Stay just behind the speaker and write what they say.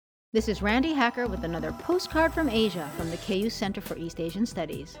This is Randy Hacker with another postcard from Asia from the KU Center for East Asian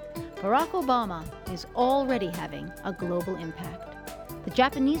Studies. Barack Obama is already having a global impact. The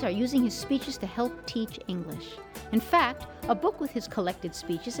Japanese are using his speeches to help teach English. In fact, a book with his collected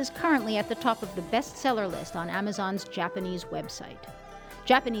speeches is currently at the top of the bestseller list on Amazon's Japanese website.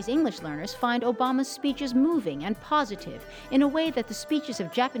 Japanese English learners find Obama's speeches moving and positive in a way that the speeches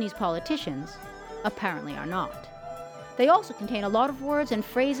of Japanese politicians apparently are not. They also contain a lot of words and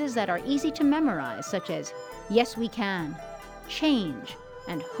phrases that are easy to memorize, such as yes we can, change,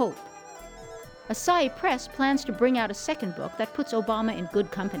 and hope. Asahi Press plans to bring out a second book that puts Obama in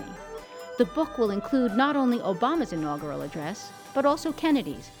good company. The book will include not only Obama's inaugural address, but also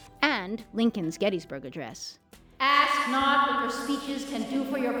Kennedy's and Lincoln's Gettysburg Address. Ask not what your speeches can do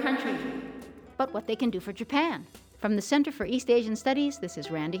for your country, but what they can do for Japan. From the Center for East Asian Studies, this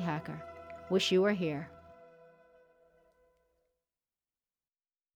is Randy Hacker. Wish you were here.